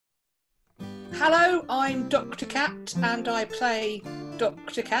Hello, I'm Dr. Cat and I play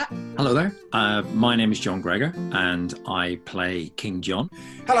Dr. Cat. Hello there, my name is John Gregor and I play King John.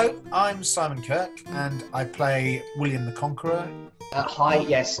 Hello, I'm Simon Kirk and I play William the Conqueror. Hi,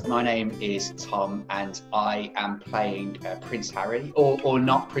 yes, my name is Tom and I am playing Prince Harry, or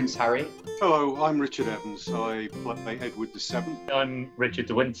not Prince Harry. Hello, I'm Richard Evans. I play Edward VII. I'm Richard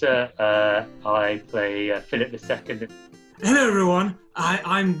de Winter. I play Philip II. Hello everyone,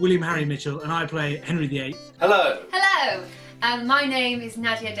 I'm William Harry Mitchell and I play Henry VIII. Hello. Hello, my name is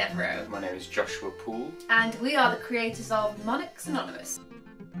Nadia Devereaux. My name is Joshua Poole. And we are the creators of Monarchs Anonymous.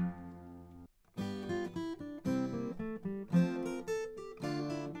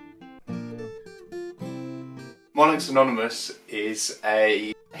 Monarchs Anonymous is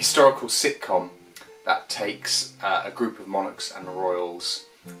a historical sitcom that takes a group of monarchs and royals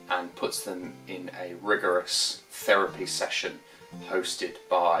and puts them in a rigorous therapy session hosted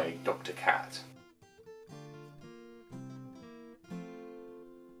by Dr. Cat.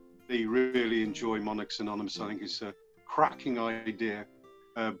 They really enjoy Monarchs Anonymous. I think it's a cracking idea,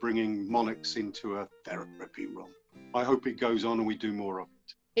 bringing monarchs into a therapy role. I hope it goes on and we do more of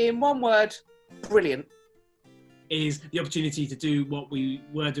it. In one word, brilliant. Is the opportunity to do what we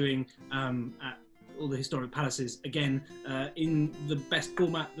were doing at all the historic palaces again in the best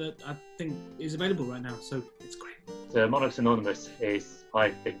format that I think is available right now. So it's great. So Monarchs Anonymous is, I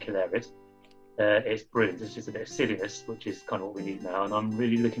think, hilarious. It's brilliant. It's just a bit of silliness, which is kind of what we need now. And I'm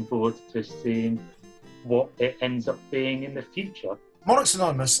really looking forward to seeing what it ends up being in the future. Monarchs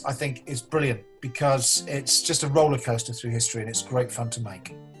Anonymous, I think, is brilliant because it's just a roller coaster through history and it's great fun to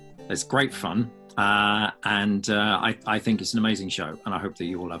make. It's great fun and I think it's an amazing show and I hope that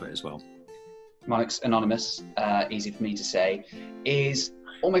you all love it as well. Monarchs Anonymous, easy for me to say, is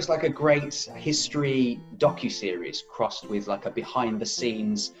almost like a great history docu-series crossed with like a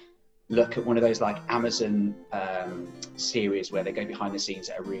behind-the-scenes look at one of those like Amazon series where they go behind the scenes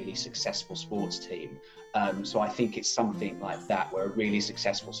at a really successful sports team. So I think it's something like that, where a really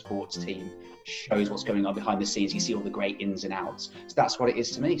successful sports team shows what's going on behind the scenes. You see all the great ins and outs. So that's what it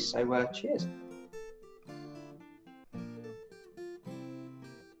is to me. So cheers.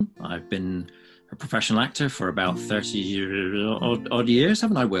 I've been a professional actor for about 30 odd years,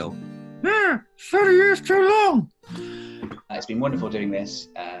 haven't I, Will? Yeah, 30 years too long. It's been wonderful doing this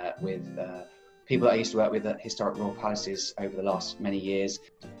with people that I used to work with at historic royal palaces over the last many years.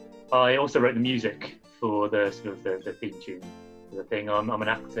 I also wrote the music for the sort of the theme tune for the thing. I'm an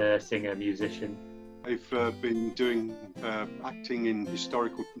actor, singer, musician. I've been doing acting in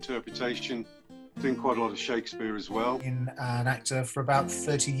historical interpretation, doing quite a lot of Shakespeare as well. Been an actor for about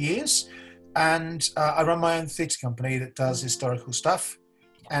 30 years and I run my own theatre company that does historical stuff,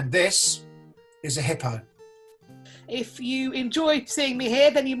 and this is a hippo. If you enjoy seeing me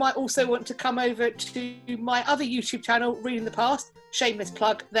here, then you might also want to come over to my other YouTube channel, Reading the Past. Shameless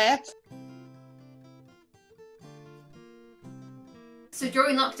plug there. So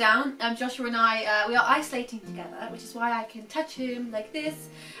during lockdown, Joshua and I, we are isolating together, which is why I can touch him like this.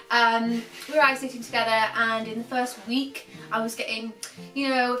 We were isolating together, and in the first week I was getting,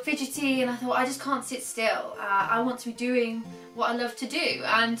 fidgety, and I thought, I just can't sit still. I want to be doing what I love to do,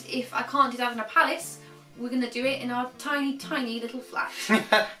 and if I can't do that in a palace, we're going to do it in our tiny, tiny little flat.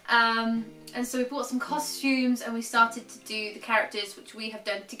 And so we bought some costumes and we started to do the characters which we have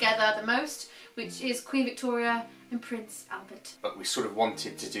done together the most, which is Queen Victoria and Prince Albert. But we sort of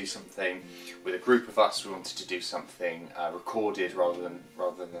wanted to do something with a group of us. We wanted to do something recorded rather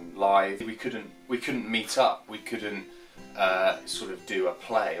than live. We couldn't meet up. We couldn't sort of do a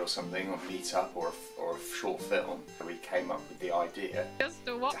play or something, or meet up, or a short film. We came up with the idea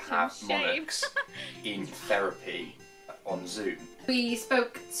to have monarchs in therapy on Zoom. We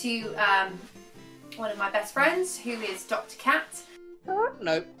spoke to one of my best friends, who is Dr. Cat.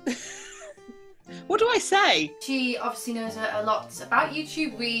 No. What do I say? She obviously knows a lot about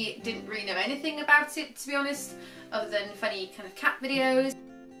YouTube. We didn't really know anything about it, to be honest, other than funny kind of cat videos.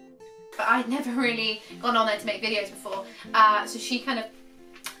 But I'd never really gone on there to make videos before, so she kind of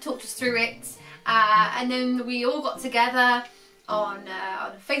talked us through it, and then we all got together on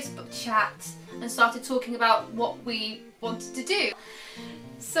a Facebook chat and started talking about what we wanted to do.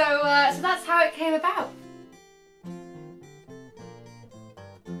 So that's how it came about.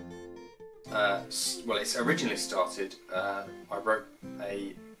 Well, it's originally started, I wrote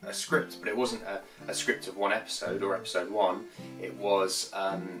a script, but it wasn't a script of one episode or episode one. It was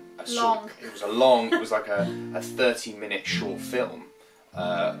it was like a 30-minute short film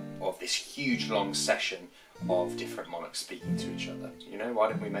of this huge long session of different monarchs speaking to each other. Why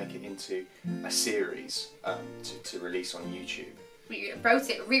don't we make it into a series to release on YouTube? we wrote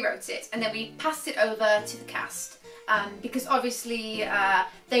it, rewrote it, and then we passed it over to the cast. Because obviously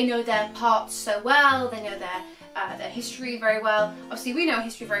they know their parts so well, they know their history very well. Obviously we know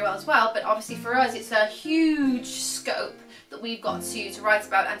history very well as well, but obviously for us it's a huge scope that we've got to write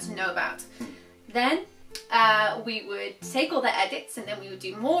about and to know about. Then we would take all the edits and then we would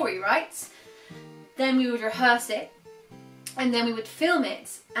do more rewrites. Then we would rehearse it, and then we would film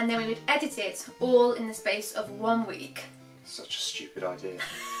it, and then we would edit it all in the space of 1 week. Such a stupid idea.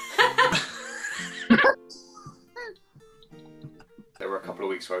 There were a couple of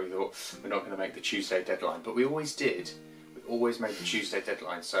weeks where we thought we're not going to make the Tuesday deadline, but we always did. We always made the Tuesday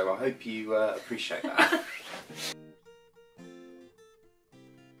deadline, so I hope you appreciate that.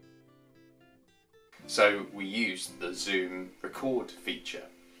 So we used the Zoom record feature,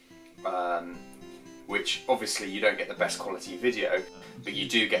 which obviously you don't get the best quality video, but you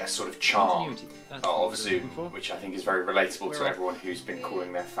do get a sort of charm of Zoom, which I think is very relatable to everyone who's been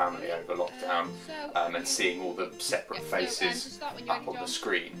calling their family over lockdown and seeing all the separate faces up on the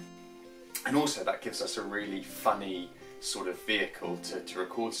screen. And also that gives us a really funny sort of vehicle to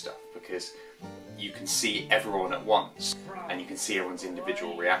record stuff, because you can see everyone at once and you can see everyone's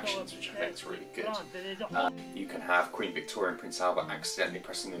individual reactions, which I think is really good. You can have Queen Victoria and Prince Albert accidentally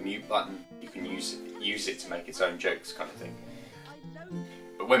pressing the mute button. You can use it to make its own jokes, kind of thing.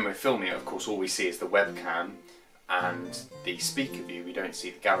 But when we're filming it, of course, all we see is the webcam and the speaker view. We don't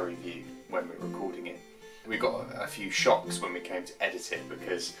see the gallery view when we're recording it. We got a few shocks when we came to edit it,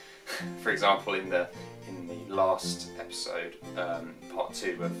 because, for example, in the last episode, part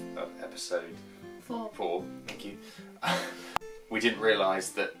 2 of episode 4, thank you, we didn't realise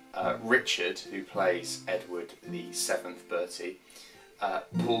that Richard, who plays Edward the 7th Bertie,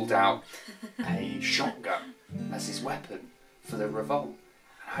 pulled out a shotgun as his weapon for the revolt.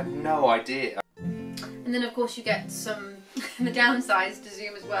 I had no idea. And then of course you get some the downsides to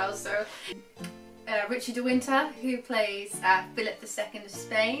Zoom as well. So Richard de Winter, who plays Philip II of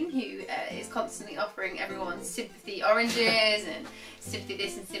Spain, who is constantly offering everyone sympathy oranges and sympathy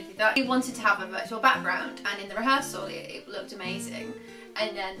this and sympathy that. He wanted to have a virtual background, and in the rehearsal it looked amazing.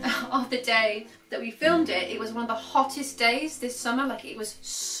 And then on the day that we filmed it, it was one of the hottest days this summer. Like, it was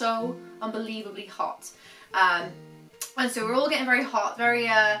so unbelievably hot. And so we're all getting very hot, very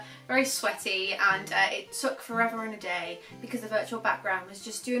sweaty, and it took forever and a day because the virtual background was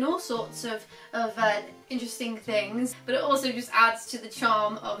just doing all sorts of interesting things, but it also just adds to the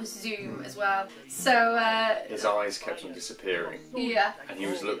charm of Zoom as well. So his eyes kept on disappearing. Yeah. And he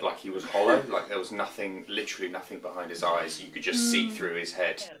looked like he was hollow, like there was nothing, literally nothing behind his eyes. You could just see through his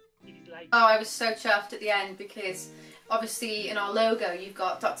head. Oh, I was so chuffed at the end, because obviously in our logo you've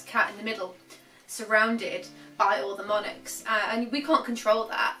got Dr. Cat in the middle, surrounded by all the monarchs, and we can't control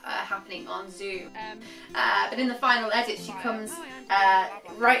that happening on Zoom. But in the final edit she comes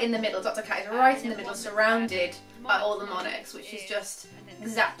right in the middle. Dr. Cat is right in the middle, surrounded by all the monarchs, which is just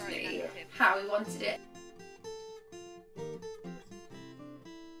exactly how we wanted it.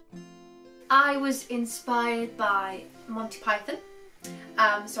 I was inspired by Monty Python.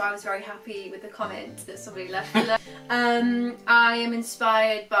 So I was very happy with the comment that somebody left below. I am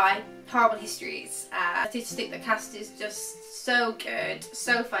inspired by Horrible Histories. I just think the cast is just so good,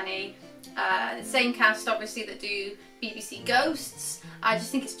 so funny. The same cast, obviously, that do BBC Ghosts. I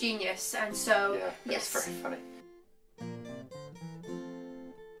just think it's genius, and so yes. It's very funny.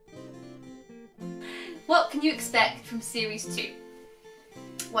 What can you expect from Series 2?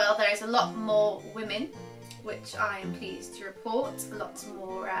 Well, there is a lot more women, which I am pleased to report. Lots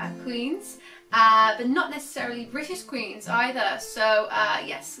more queens, but not necessarily British queens either. So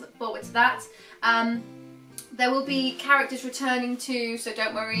yes, look forward to that. There will be characters returning too, so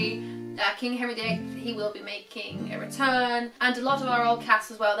don't worry. King Henry VIII, he will be making a return, and a lot of our old cast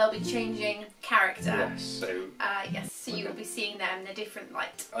as well. They'll be changing character. Yes, so you will be seeing them in a different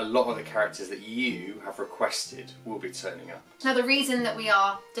light. A lot of the characters that you have requested will be turning up. Now, the reason that we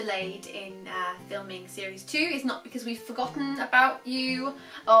are delayed in filming Series 2 is not because we've forgotten about you,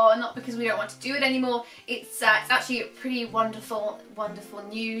 or not because we don't want to do it anymore. It's actually pretty wonderful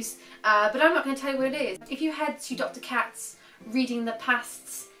news, but I'm not going to tell you what it is. If you head to Dr. Kat's Reading the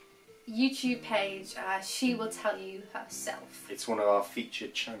Past's YouTube page, she will tell you herself. It's one of our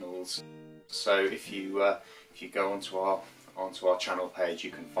featured channels, so if you go onto our channel page,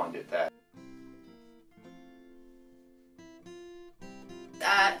 you can find it there.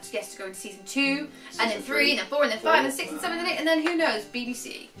 Yes, to go into season 2, and then 3, and then 4, and then 5, and 6, and 7, and 8, and then who knows,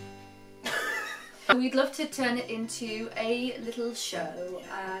 BBC. We'd love to turn it into a little show,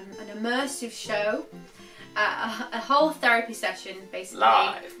 an immersive show, a whole therapy session, basically.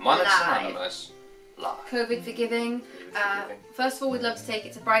 Live, Monarchs Anonymous, COVID forgiving. First of all, we'd love to take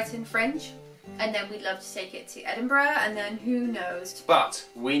it to Brighton Fringe, and then we'd love to take it to Edinburgh, and then who knows. But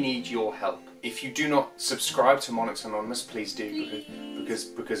we need your help. If you do not subscribe to Monarchs Anonymous, please do,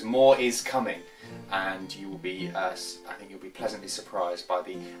 because more is coming, and you will be, I think you'll be pleasantly surprised by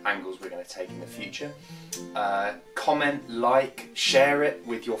the angles we're going to take in the future. Comment, like, share it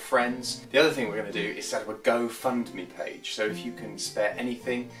with your friends. The other thing we're going to do is set up a GoFundMe page, so if you can spare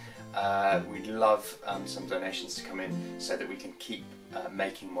anything, we'd love some donations to come in so that we can keep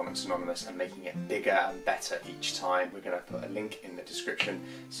making Monarchs Anonymous and making it bigger and better each time. We're going to put a link in the description,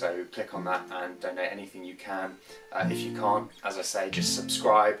 so click on that and donate anything you can. If you can't, as I say, just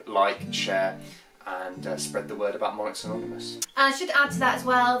subscribe, like, share, and spread the word about Monarchs Anonymous. And I should add to that as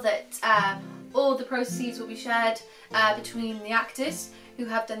well that all the proceeds will be shared between the actors who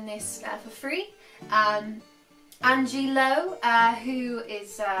have done this for free. Angie Lowe, who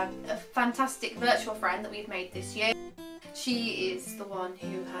is a fantastic virtual friend that we've made this year. She is the one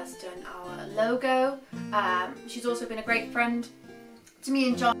who has done our logo. She's also been a great friend to me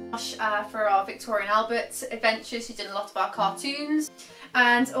and Josh for our Victorian Albert adventures. She's done a lot of our cartoons.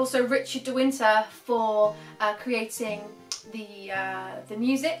 And also Richard De Winter for creating the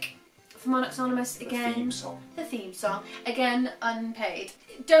music for Monarchs Anonymous, again. The theme song. Again, unpaid.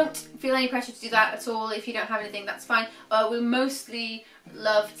 Don't feel any pressure to do that at all. If you don't have anything, that's fine. We mostly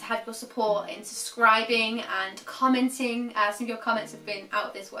love to have your support in subscribing and commenting. Some of your comments have been out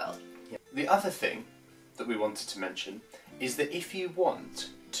of this world. Yeah. The other thing that we wanted to mention is that if you want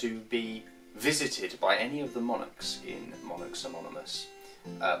to be visited by any of the monarchs in Monarchs Anonymous,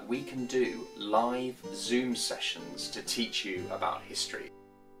 we can do live Zoom sessions to teach you about history.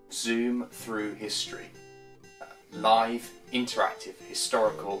 Zoom through history. Live, interactive,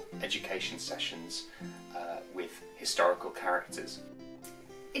 historical education sessions with historical characters.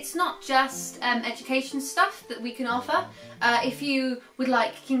 It's not just education stuff that we can offer. If you would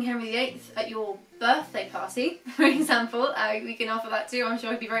like King Henry VIII at your birthday party, for example, we can offer that too. I'm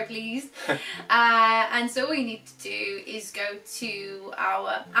sure he'd be very pleased. And so all you need to do is go to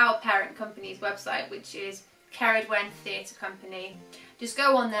our parent company's website, which is Cerridwen Theatre Company. Just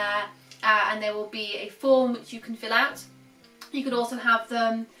go on there and there will be a form which you can fill out. You could also have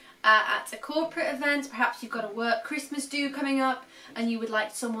them at a corporate event. Perhaps you've got a work Christmas do coming up and you would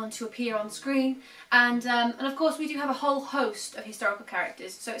like someone to appear on screen. And of course we do have a whole host of historical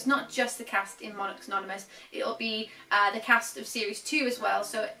characters, so it's not just the cast in Monarchs Anonymous, it'll be the cast of Series 2 as well,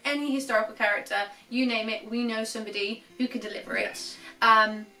 so any historical character, you name it, we know somebody who can deliver it.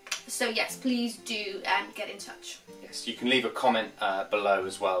 Yes. So yes, please do get in touch. Yes, you can leave a comment below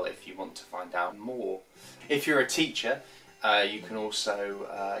as well if you want to find out more. If you're a teacher, you can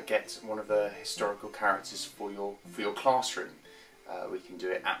also get one of the historical characters for your classroom. We can do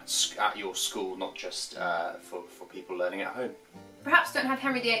it at your school, not just for people learning at home. Perhaps don't have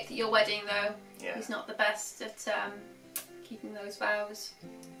Henry VIII at your wedding though. Yeah. He's not the best at keeping those vows.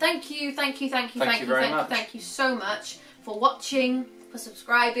 Thank you very much. Thank you so much for watching, for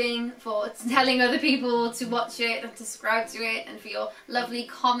subscribing, for telling other people to watch it and to subscribe to it, and for your lovely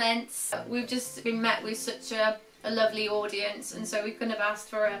comments. We've just been met with such a lovely audience, and so we couldn't have asked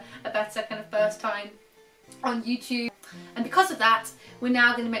for a better kind of first time on YouTube. And because of that, we're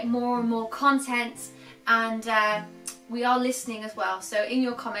now going to make more and more content, and we are listening as well. So in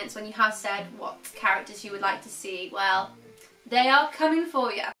your comments, when you have said what characters you would like to see, well, they are coming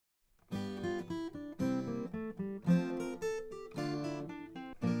for you.